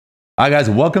All right,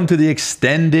 guys, welcome to the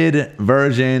extended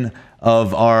version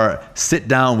of our sit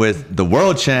down with the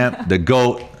world champ, the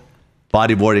GOAT,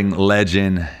 bodyboarding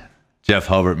legend, Jeff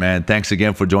Hubbard, man. Thanks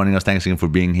again for joining us. Thanks again for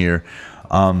being here.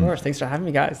 Of course. Thanks for having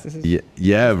me, guys. This is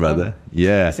yeah, brother.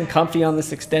 Yeah. nice and comfy on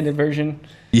this extended version.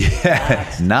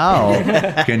 Yeah. Now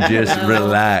can just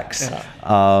relax.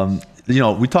 Yeah. You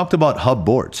know, we talked about Hub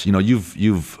boards. You know,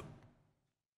 you've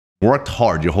worked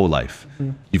hard your whole life.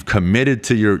 Mm-hmm. You've committed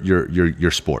to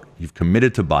your sport. You've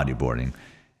committed to bodyboarding,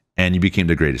 and you became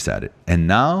the greatest at it. And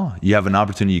now you have an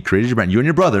opportunity. You created your brand. You and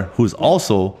your brother, who's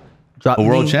also a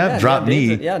world champ, Drop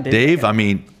Knee. Dave. I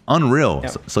mean, unreal.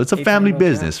 Yeah. So it's a family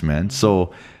business, man.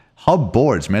 So Hub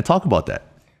boards, man. Talk about that.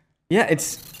 Yeah,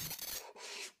 it's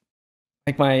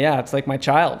like my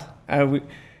child. We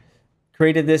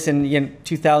created this in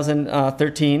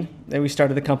 2013. Then we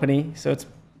started the company. So it's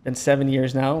been 7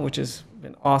 years now, which has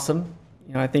been awesome.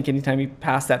 You know, I think anytime you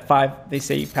pass that they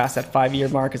say you pass that 5-year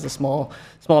mark as a small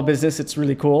business, it's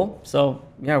really cool. So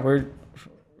yeah, we're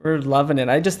loving it.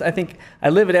 I think I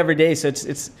live it every day. So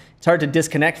it's hard to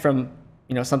disconnect from,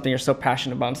 you know, something you're so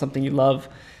passionate about and something you love,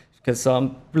 because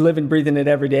I'm living, breathing it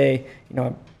every day. You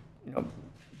know,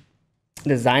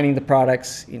 designing the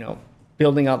products, you know,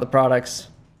 building out the products,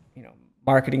 you know,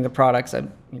 marketing the products. I,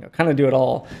 you know, kind of do it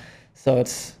all. So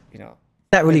it's, you know,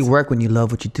 that really work when you love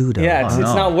what you do, though. yeah, it's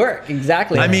not work.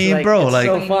 Exactly. I mean, bro, it's like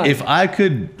so fun. if I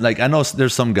could, like, I know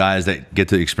there's some guys that get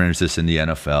to experience this in the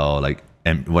NFL, like,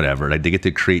 and whatever, like they get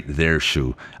to create their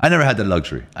shoe. I never had the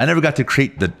luxury. I never got to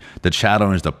create the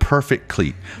challenge, the perfect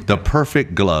cleat, the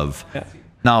perfect glove. Yeah.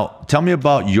 Now, tell me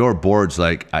about your boards.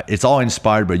 Like, it's all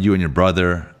inspired by you and your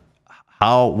brother.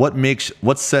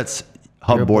 What sets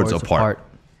Hub Your boards apart?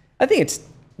 I think it's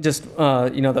just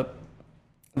you know,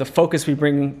 the focus we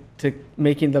bring to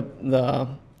making the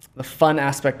fun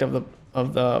aspect of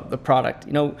the product.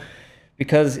 You know,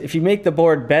 because if you make the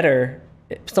board better,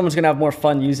 someone's gonna have more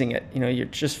fun using it. You know, you're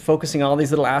just focusing on all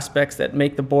these little aspects that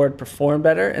make the board perform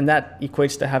better, and that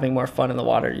equates to having more fun in the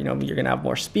water. You know, you're gonna have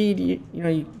more speed. You know,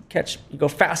 you go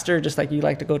faster, just like you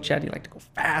like to go, Chad. You like to go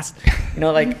fast. You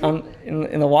know, like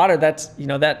in the water, that's, you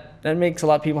know, that makes a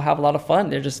lot of people have a lot of fun.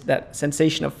 They're just that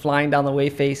sensation of flying down the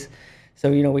wave face.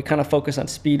 So, you know, we kind of focus on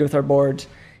speed with our boards.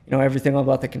 You know, everything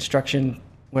about the construction,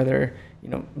 whether, you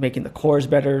know, making the cores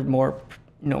better, more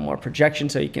projection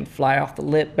so you can fly off the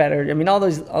lip better. I mean, all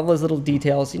those little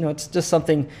details. You know, it's just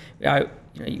something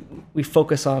we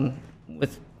focus on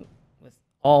with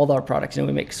all our products. You know,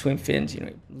 we make swim fins, you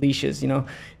know, leashes. You know,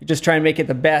 you just try and make it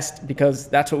the best because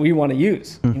that's what we want to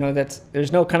use. You know,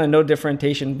 there's no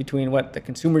differentiation between what the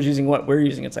consumer's using, what we're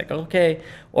using. It's like, okay,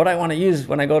 what I want to use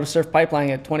when I go to surf pipeline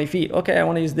at 20 feet. Okay, I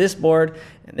want to use this board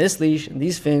and this leash and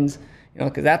these fins. You know,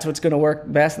 because that's what's going to work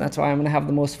best, and that's why I'm going to have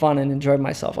the most fun and enjoy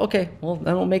myself. Okay, well,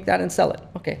 then we'll make that and sell it.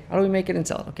 Okay, how do we make it and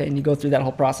sell it? Okay, and you go through that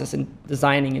whole process and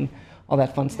designing and all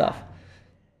that fun stuff.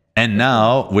 And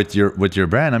now with your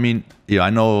brand, I mean, you know, I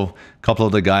know a couple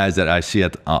of the guys that I see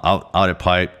out at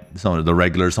Pipe, some of the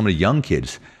regulars, some of the young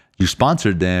kids. You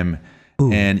sponsored them,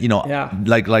 and you know,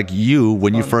 like you,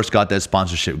 when you first got that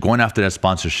sponsorship, going after that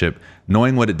sponsorship,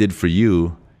 knowing what it did for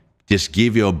you, just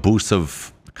gave you a boost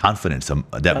of confidence,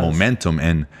 that momentum,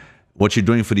 and what you're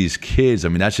doing for these kids. I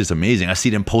mean, that's just amazing. I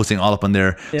see them posting all up on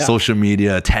their social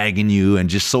media, tagging you, and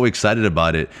just so excited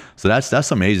about it. So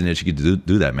that's amazing that you could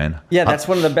do that, man. Yeah, that's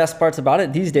one of the best parts about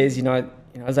it these days. You know,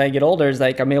 as I get older, it's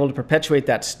like I'm able to perpetuate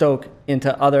that stoke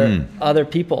into other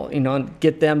people. You know, and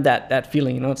get them that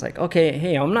feeling. You know, it's like, okay,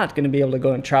 hey, I'm not going to be able to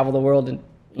go and travel the world and,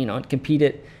 you know, and compete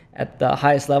it at the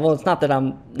highest level. It's not that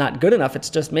I'm not good enough.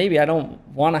 It's just maybe I don't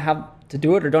want to have to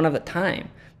do it or don't have the time.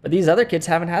 But these other kids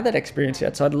haven't had that experience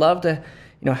yet. So I'd love to,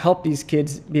 you know, help these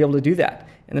kids be able to do that.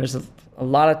 And there's a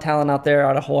lot of talent out there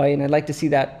out of Hawaii, and I'd like to see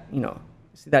that, you know,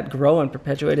 grow and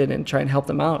perpetuate it and try and help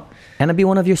them out. Can I be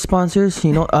one of your sponsors?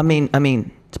 You know, I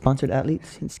mean, sponsored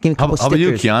athletes. Just give me a couple How about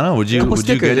you, stickers. Kiana? Would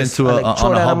you get into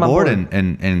on a Hub board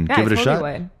and give it a shot?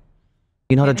 Would.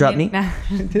 You know how to drop knee?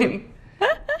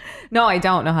 No, I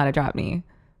don't know how to drop knee.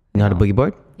 You know how to boogie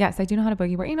board? Yes, I do know how to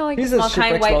boogie board. You know, like He's the a small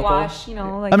kind shipwreck's whitewash. You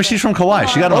know, like I mean, she's from Kauai.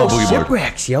 She got to know boogie board.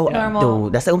 Shipwrecks, yo. Normal.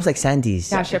 Dude, that's almost like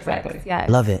Sandy's. Yeah, shipwrecks. Exactly. Yeah,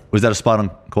 Love it. Was that a spot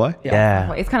on Kauai?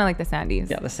 Yeah. It's kind of like the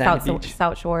Sandies. Yeah, the sandy beach.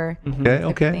 South Shore.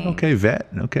 Okay, vet.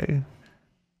 Okay.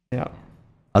 Yeah.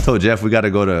 I told Jeff we got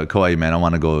to go to Kauai, man. I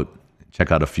want to go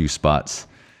check out a few spots.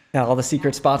 Yeah, all the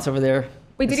secret spots over there.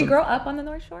 Wait, did you grow up on the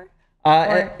North Shore?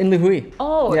 In Lihui.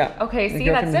 Oh, yeah. Okay. See,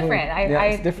 grew up that's in Lihui. different. Yeah, I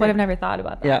it's different. would have never thought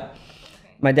about that. Yeah.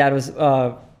 My dad was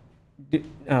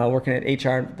working at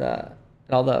HR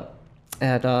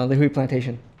at Lihui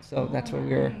Plantation. So that's where we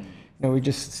we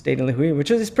just stayed in Lihue, which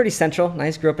is pretty central.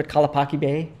 Nice. Grew up at Kalapaki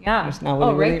Bay. Yeah. Just now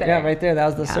Oh, right there. Yeah, right there. That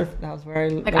was the surf. That was where I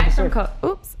Like learned to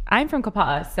surf. I'm from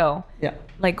Kapa'a, so Yeah.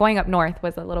 like going up north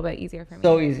was a little bit easier for me.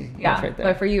 So easy. Yeah, That's right there.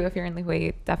 but for you, if you're in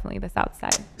Lihue, definitely the south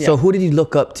side. So who did you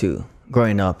look up to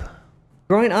growing up?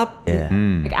 Growing up, Yeah.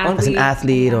 Like As an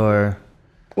athlete or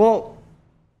well,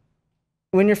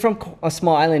 when you're from a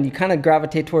small island, you kind of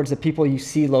gravitate towards the people you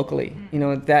see locally, you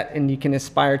know, that, and you can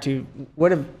aspire to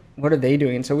what are they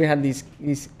doing? And so we had these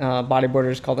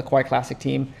bodyboarders called the Kauai Classic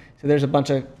team. So there's a bunch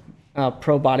of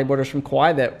pro bodyboarders from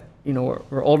Kauai that, you know,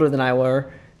 were older than I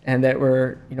were, and that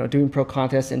were, you know, doing pro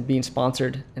contests and being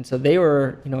sponsored. And so they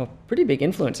were, you know, pretty big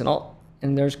influence and all.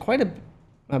 And there's quite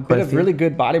a bit of really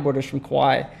good bodyboarders from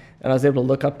Kauai that I was able to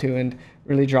look up to and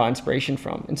really draw inspiration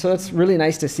from. And so it's really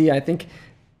nice to see. I think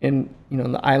in, you know,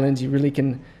 in the islands, you really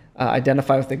can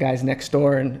identify with the guys next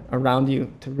door and around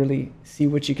you to really see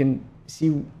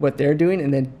what they're doing,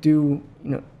 and then do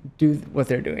what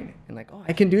they're doing. And like, oh,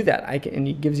 I can do that. And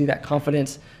it gives you that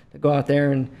confidence to go out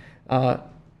there and,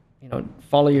 you know,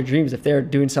 follow your dreams. If they're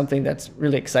doing something that's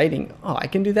really exciting, oh, I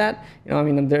can do that. You know, I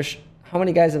mean, there's how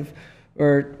many guys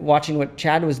were watching what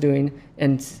Chad was doing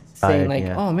and saying like,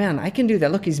 oh man, I can do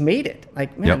that. Look, he's made it.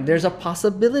 Like, man, there's a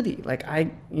possibility. Like how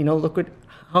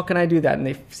can I do that? And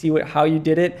they see how you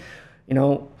did it, you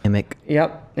know. mimic.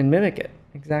 Yep, and mimic it.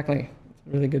 Exactly. It's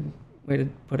a really good way to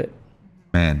put it.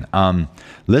 Man, I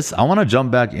want to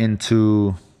jump back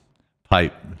into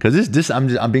pipe because this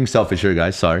I'm being selfish here,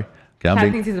 guys. Sorry. Okay,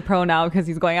 Chad thinks he's a pro now because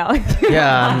he's going out.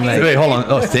 Yeah, I'm like, Wait, hold on.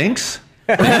 Oh, thanks.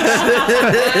 He's like,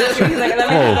 let me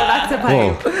go back to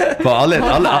pipe. But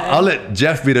I'll let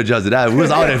Jeff be the judge of that. We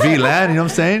was out at VLAN, you know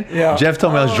what I'm saying? Yeah. Jeff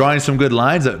told me I was drawing some good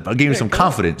lines. I gave him some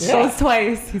confidence. Goes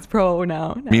twice. He's pro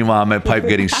now. Meanwhile, I'm at pipe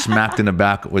getting smacked in the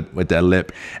back with that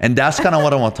lip. And that's kind of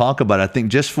what I want to talk about. I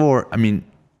think I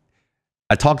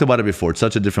talked about it before. It's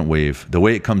such a different wave. The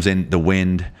way it comes in, the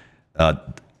wind,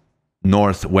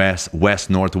 northwest, west,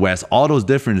 northwest, all those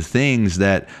different things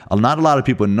that not a lot of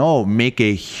people know make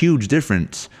a huge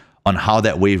difference on how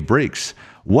that wave breaks.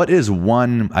 What is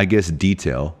one, I guess,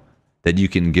 detail that you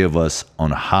can give us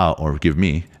on how, or give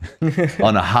me,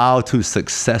 on how to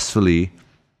successfly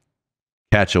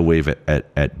catch a wave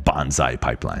at Bonsai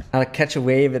Pipeline? How to catch a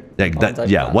wave at Like that, Bonsai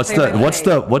yeah. Pipeline.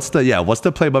 What's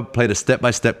the play-by-play, the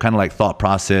step-by-step kind of like thought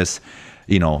process,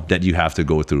 you know, that you have to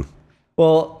go through?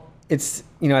 Well, it's,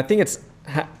 you know, I think it's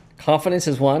confidence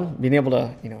is one, being able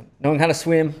to, you know, knowing how to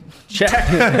swim. Check.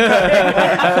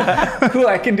 Cool,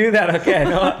 I can do that. Okay, I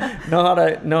know how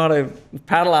to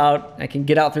paddle out. I can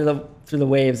get out through the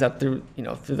waves, up through, you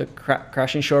know, through the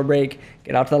crashing shore break,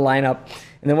 get out to the lineup.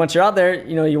 And then once you're out there,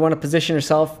 you know, you want to position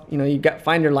yourself, you know,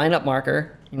 find your lineup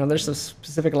marker. You know, there's some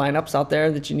specific lineups out there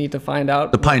that you need to find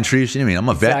out. The pine trees, you know what I mean? I'm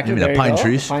a vet. Exactly, You mean the pine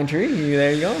trees? Pine tree,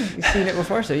 there you go. You've seen it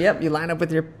before. So, yep, you line up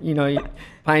with your, you know, your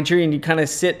pine tree, and you kind of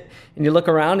sit and you look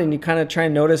around and you kind of try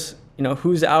and notice, you know,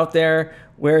 who's out there,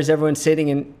 where is everyone sitting,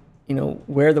 and, you know,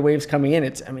 where the wave's coming in.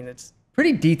 It's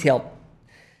pretty detailed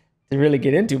to really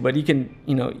get into, but you can,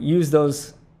 you know, use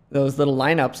those little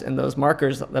lineups and those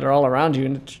markers that are all around you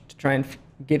and to try and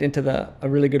get into a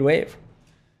really good wave.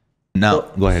 No,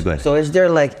 go ahead. So is there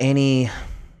like any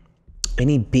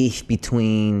beef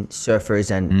between surfers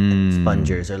and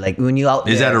spongers, or like when you out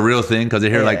there? Is that a real thing? Because they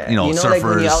hear like, you know, surfers like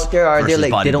when you out there, are they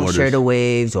versus like they don't bodyboarders. share the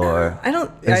waves, or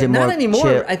is it not more anymore.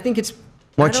 chill? I think it's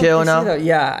More I don't chill see now? that.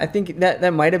 Yeah, I think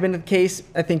that might have been the case.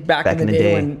 I think back in the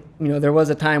day when, you know, there was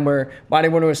a time where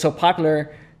bodyboarding was so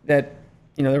popular that,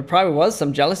 you know, there probably was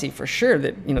some jealousy for sure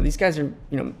that, you know, these guys are,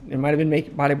 you know,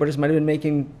 bodyboarders might have been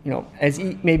making, you know,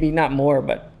 maybe not more,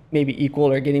 but maybe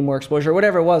equal or getting more exposure,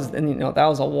 whatever it was. And, you know, that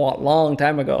was a long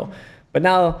time ago. But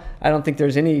now I don't think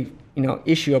there's any, you know,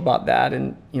 issue about that.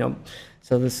 And, you know,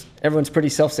 so everyone's pretty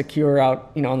self-secure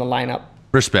out, you know, on the lineup.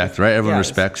 Respect, right? Everyone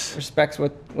respects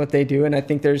what they do. And I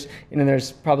think there's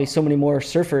probably so many more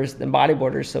surfers than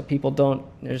bodyboarders. So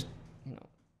there's, you know,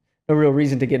 no real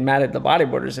reason to get mad at the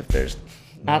bodyboarders if there's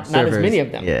not as many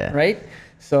of them, right?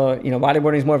 So, you know,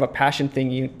 bodyboarding is more of a passion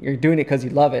thing. You're doing it because you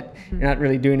love it. Mm-hmm. You're not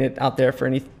really doing it out there for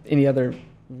any other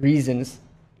reasons,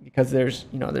 because there's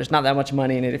not that much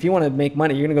money in it. If you want to make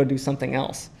money, you're gonna go do something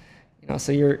else. You know,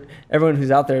 so everyone who's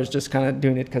out there is just kind of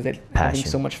doing it because they're having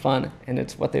so much fun and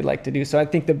it's what they like to do. So I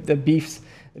think the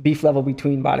beef level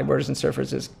between bodyboarders and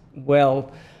surfers is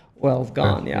well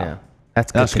gone. Yeah.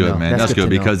 That's good, man. That's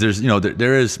good because there's, you know,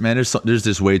 there's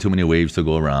just way too many waves to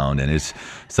go around, and it's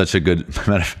such a good.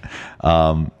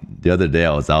 The other day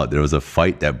I was out, there was a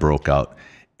fight that broke out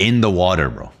in the water,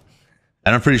 bro,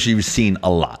 and I'm pretty sure you've seen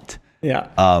a lot. Yeah.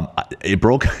 It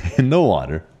broke in the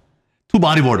water. Two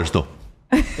bodyboarders though.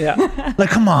 Yeah. Like,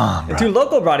 come on, bro. Two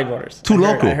local bodyboarders. Two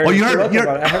local. I heard, Oh, you two heard- local you're-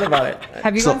 body- I heard about it.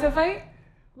 Have you So- gone to a fight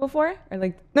before? Or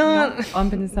like No.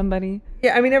 bump into somebody?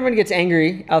 Yeah, I mean, everyone gets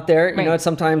angry out there. You know, Right.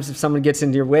 sometimes if someone gets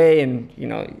into your way and, you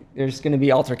know, there's going to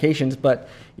be altercations, but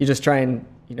you just try and,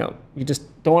 you know, you just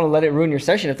don't want to let it ruin your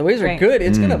session. If the waves are Right. good,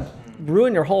 it's going to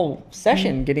ruin your whole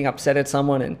session getting upset at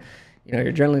someone and, you know,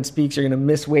 your adrenaline speaks, you're going to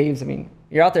miss waves. I mean,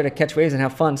 you're out there to catch waves and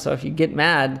have fun. So if you get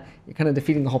mad, you're kind of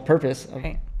defeating the whole purpose of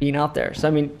Right. being out there. So,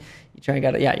 I mean, you try and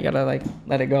you got to like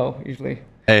let it go usually.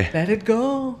 Hey, Let it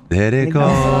go. let it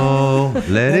go.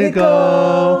 Let it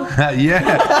go. Yeah.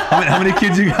 How many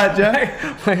kids you got, Jack?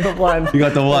 One. You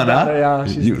got the one, huh? Yeah,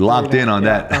 she's You locked in on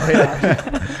yeah. that. Oh,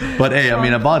 yeah. But hey, I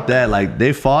mean, about that, like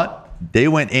they fought, they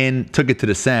went in, took it to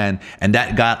the sand, and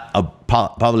that got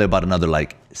probably about another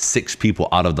like 6 people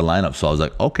out of the lineup. So I was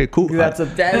like, okay, cool. That's the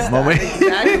best. My way.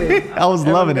 Exactly. I was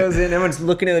loving Everyone goes it. in, everyone's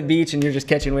looking at the beach, and you're just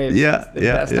catching waves. Yeah, It's the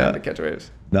yeah, best yeah. time to catch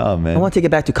waves. No, I man. want to take it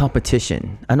back to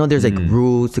competition. I know there's like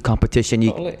rules to competition.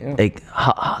 You Totally,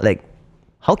 yeah.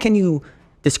 how can you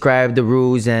describe the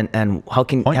rules and how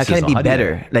can Point it system, be how do you-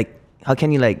 better? Like how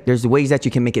can you there's ways that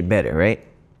you can make it better, right?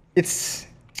 It's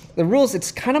the rules.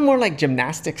 It's kind of more like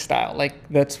gymnastic style. Like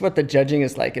that's what the judging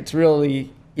is like. It's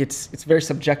really it's very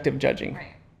subjective judging. Right.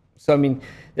 So I mean,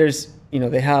 there's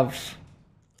they have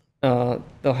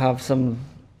they'll have some,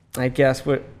 I guess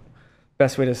what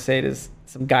best way to say it is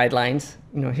some guidelines.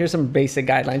 Here's some basic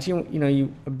guidelines.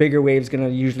 A bigger wave is going to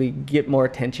usually get more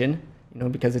attention,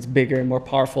 because it's bigger and more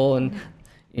powerful, and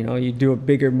you do a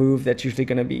bigger move that's usually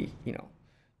going to be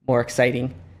more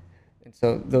exciting. And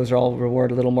so those are all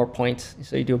reward a little more points.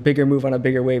 So you do a bigger move on a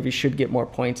bigger wave, you should get more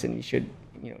points, and you should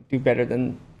do better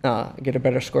than get a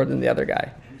better score than the other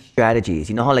guy. Strategies,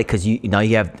 how because you now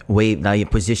you have wave, now your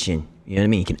position. You know what I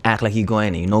mean? You can act like you're going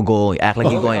and you no goal. You act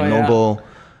like you're going and no yeah. goal.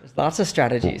 There's lots of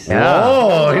strategies. Yeah.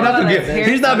 Oh, he's not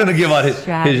Here's gonna give out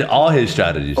strategy. all his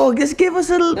strategies. Oh, just give us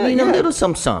a little, yeah. little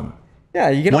some. Yeah,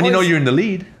 you can When you know always- you're in the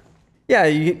lead. Yeah,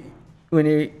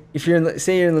 if you're in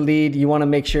say you're in the lead, you want to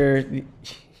make sure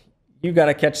you're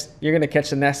gonna catch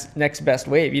the next best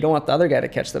wave. You don't want the other guy to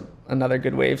catch another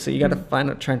good wave, so you got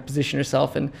to try and position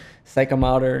yourself and psych them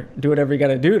out or do whatever you got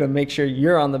to do to make sure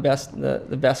you're on the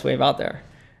best wave out there.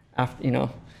 After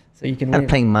so you can I'm win.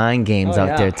 playing mind games Oh, out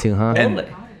yeah. there too, huh? Totally.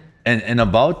 And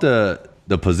about the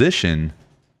position,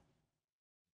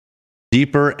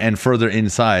 deeper and further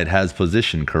inside has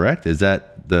position, correct? Is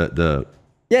that the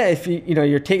Yeah, if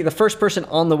you're taking the first person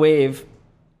on the wave,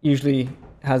 usually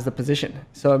has the position.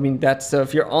 So I mean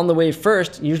if you're on the wave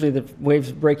first, usually the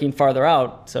wave's breaking farther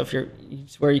out. So if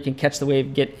it's where you can catch the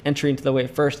wave, get entry into the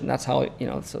wave first, and that's how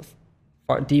so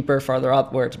far deeper, farther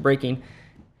out where it's breaking.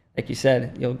 Like you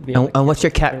said, you'll be able to And what's your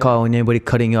cat call when anybody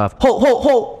cutting you off? Ho ho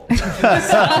ho!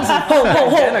 Ho ho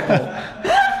ho!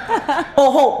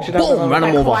 Ho ho! Boom! Run That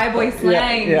him over. Kauai boy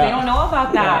slang. yeah. They don't know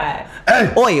about that.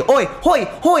 Oi oi hoi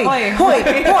hoi Oi. hoi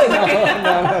hoi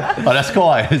Oh, that's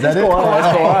Kauai. Is that it?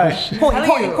 hoi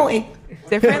hoi hoi.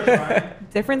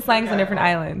 Different slangs on different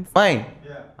islands. Fine.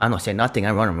 I don't say nothing.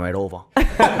 I run him right over.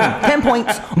 10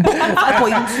 points. Boom! 5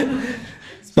 points.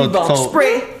 So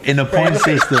Spray. in the point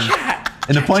system.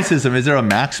 In the point system, is there a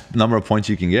max number of points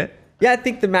you can get Yeah, I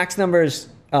think the max number is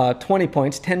 20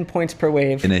 points, 10 points per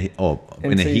wave. in a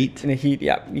And so heat? In a heat,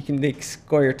 yeah. They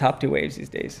score your top 2 waves these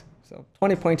days. So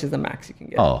 20 points is the max you can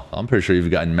get. Oh, I'm pretty sure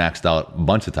you've gotten maxed out a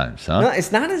bunch of times, huh? No,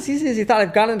 it's not as easy as you thought.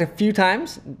 I've gotten it a few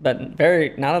times, but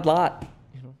not a lot.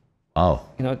 Oh,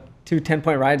 2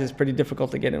 10-point rides is pretty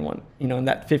difficult to get in one. In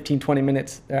that 15, 20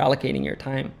 minutes, they're allocating your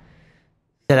time.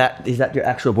 Is that your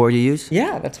actual board you use?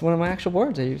 Yeah, that's one of my actual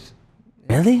boards I use.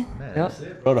 Really? Yeah.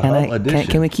 bro, the hub edition.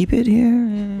 Can we keep it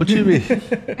here? What you mean?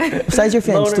 Besides your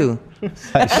fence too.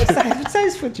 What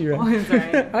size foot you run? Oh,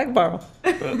 sorry. I like borrow.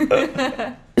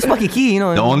 It's lucky key,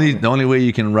 The only way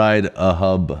you can ride a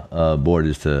hub board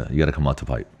is you got to come out to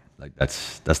pipe. Like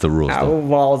that's the rules. though.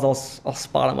 Walls, I'll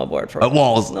spot on my board for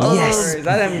Walls. No Yes. worries.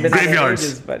 I haven't been out in Graveyards.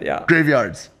 ages, but yeah.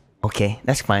 Graveyards. Okay,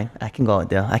 that's fine. I can go out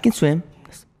there. I can swim.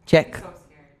 Check.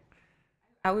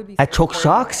 I would be. I choke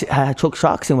sharks. I had choke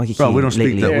sharks in Waikiki Bro, we don't speak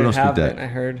lately. that. We There don't speak have that. been, I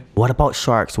heard. What about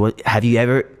sharks? What have you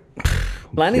ever?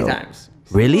 Plenty Yo. times.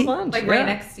 Really? Bunch, Like yeah. right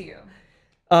next to you.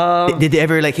 Did they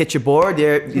ever hit your board?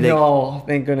 No,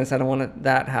 thank goodness I don't want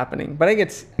that happening. But I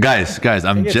get. Guys,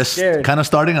 I'm get just scared. kind of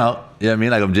starting out. You know what I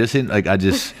mean? Like I'm just in. Like I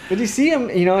just. But you see them,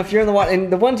 if you're in the water,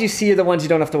 and the ones you see are the ones you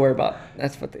don't have to worry about.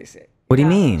 That's what they say. What do you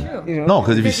mean? No,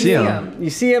 because if you see them, You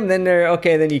see them, then they're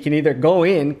okay. Then you can either go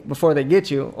in before they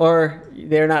get you, or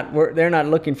they're not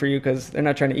looking for you because they're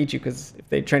not trying to eat you. Because if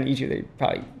they're trying to eat you, they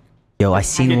probably. Yo, I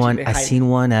seen Get you, one. they I hide. seen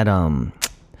one at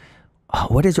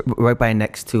what is right by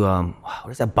next to what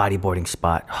is that bodyboarding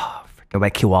spot? Right by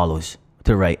Kiwalos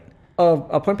to the right.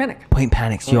 Point Panic. Point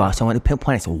Panics. Yo, so I went to Point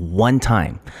Panics one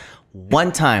time,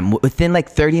 within like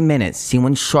 30 minutes, seen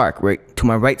one shark right to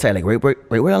my right side, like right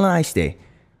where I stay,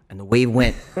 and the wave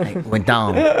went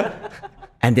down,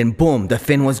 and then boom, the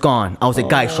fin was gone. I was like,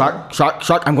 guys,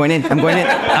 shark, I'm going in, bro,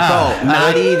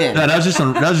 not even. No, that was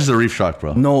just a reef shark,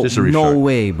 bro. No, just a reef no shark.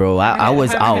 way, bro. I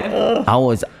was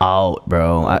out,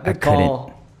 bro. I Good couldn't.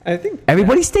 call. I think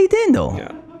Everybody stayed in though,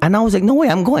 Yeah. and I was like, no way,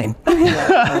 I'm going.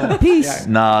 Peace.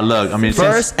 Nah, look, I mean,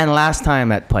 First and last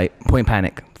time at Point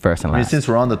Panic. First and I mean, last. since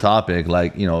we're on the topic,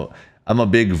 like, you know, I'm a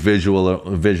big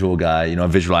visual guy. You know, I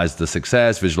visualize the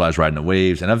success, visualize riding the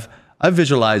waves, and I've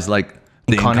visualized like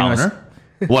the Encounters. encounter.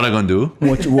 What I gonna do?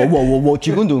 What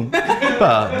you gonna do?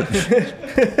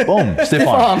 Boom, stiff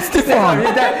arm. Stiff arm.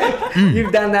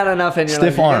 you've done that enough, and you're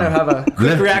Stiff like, arm. you're gonna have a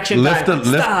quick reaction lift time.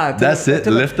 Stop, that's it.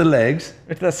 Lift the legs.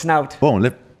 to the snout. Boom,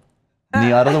 lift.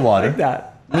 Knee out of the water. Like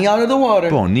that. Knee out of the water.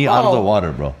 Boom, knee out of the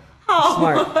water, bro.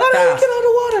 Smart. How do you get out of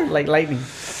the water? Like lightning.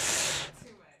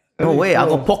 No way. I'll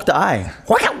go poke the eye.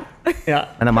 Yeah.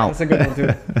 And I'm out. That's a good one too.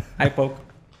 Eye poke.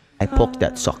 I poked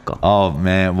that sucker. Oh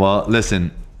man, well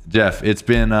listen, Jeff, it's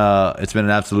been an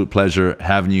absolute pleasure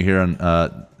having you here on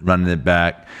Running It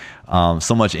Back.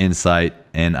 So much insight,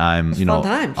 and I'm Fun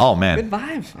times. oh man, Good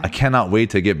vibes. I cannot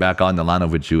wait to get back on the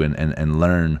lineup with you and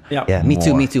learn. Yeah. Yeah, me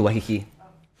too, More. Waikiki.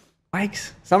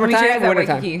 Bikes. Meet you guys Summertime, at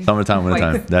wintertime. Waikiki. Summertime,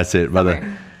 wintertime. That's it,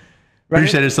 brother.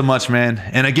 Appreciate it so much, man.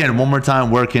 And again, one more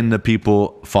time, where can the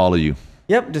people follow you?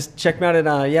 Yep. Just check me out at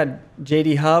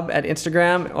JD Hub at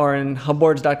Instagram or in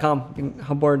hubboards.com.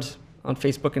 Hubboards on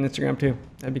Facebook and Instagram too.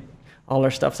 That'd be all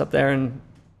our stuff's up there. And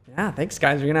yeah, thanks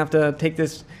guys. We're gonna have to take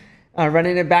this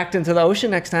running it back into the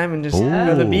ocean next time and just go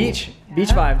to the beach. Beach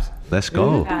vibes. Let's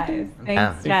go. Guys, Yeah.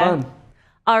 thanks, Be Jeff. fun.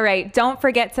 All right. Don't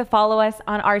forget to follow us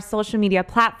on our social media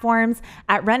platforms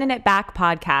at Running It Back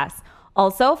Podcast.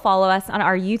 Also, follow us on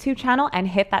our YouTube channel and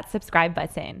hit that subscribe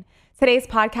button. Today's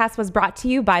podcast was brought to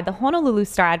you by the Honolulu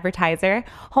Star Advertiser,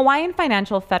 Hawaiian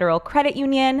Financial Federal Credit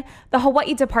Union, the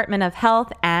Hawaii Department of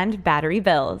Health, and Battery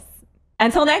Bills.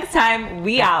 Until next time,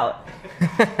 we out.